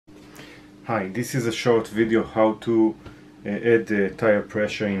Hi, this is a short video how to add tire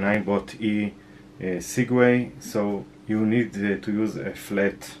pressure in Ninebot E Segway. So you need to use a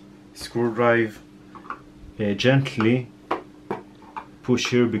flat screwdriver. Gently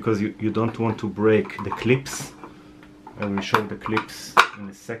push here because you don't want to break the clips. I will show the clips in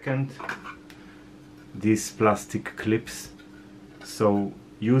a second. These plastic clips. So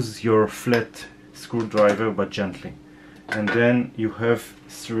use your flat screwdriver but gently. And then you have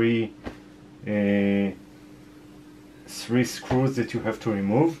three screws that you have to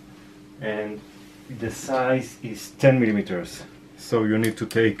remove, and the size is 10 millimeters. So you need to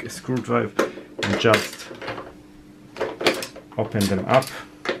take a screwdriver and just open them up.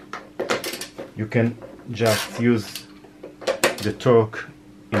 You can just use the torque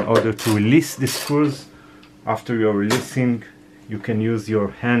in order to release the screws. After you're releasing, you can use your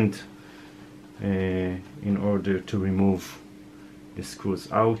hand in order to remove the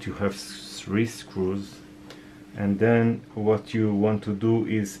screws out. You have 3 screws, and then what you want to do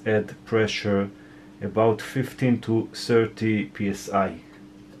is add pressure about 15 to 30 psi.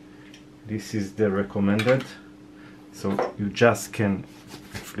 This is the recommended. So you just can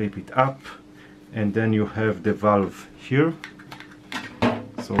flip it up, and then you have the valve here.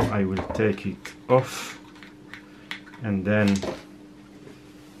 So I will take it off, and then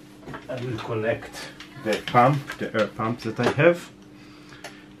I will connect the pump, the air pump that I have.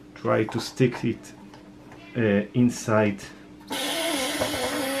 Try to stick it inside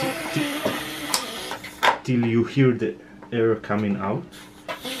till you hear the air coming out,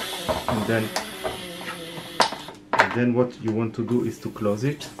 and then what you want to do is to close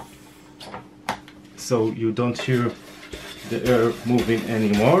it so you don't hear the air moving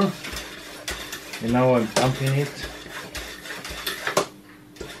anymore. And now I'm pumping it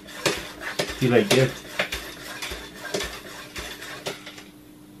till I get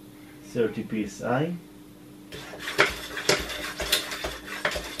 30 psi.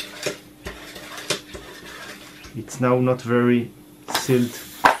 It's now not very sealed,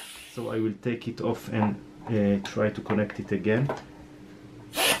 so I will take it off and try to connect it again.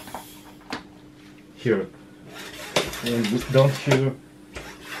 Here, and we don't hear,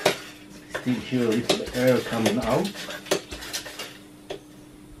 still hear a little air coming out.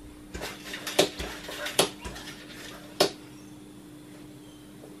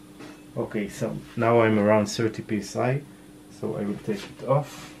 Okay, so now I'm around 30 psi, so I will take it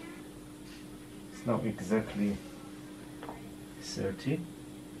off. It's now exactly 30.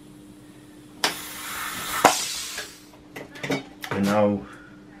 And now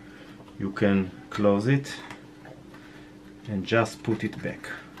you can close it and just put it back.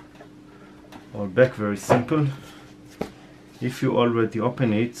 All back, very simple. If you already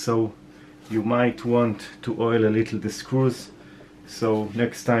open it, so you might want to oil a little the screws, so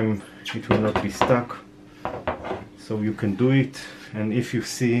next time it will not be stuck. So you can do it, and if you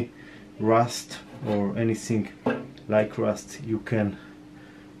see rust or anything like rust, you can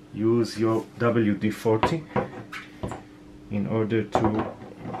use your WD-40 in order to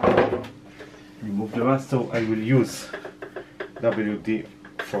remove the rust. So I will use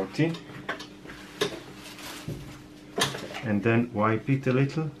WD-40 and then wipe it a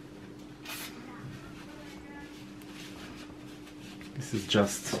little. This is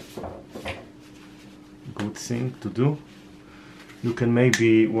just a good thing to do. You can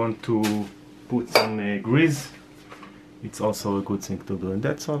maybe want to put some grease. It's also a good thing to do, and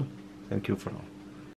that's all. Thank you for now.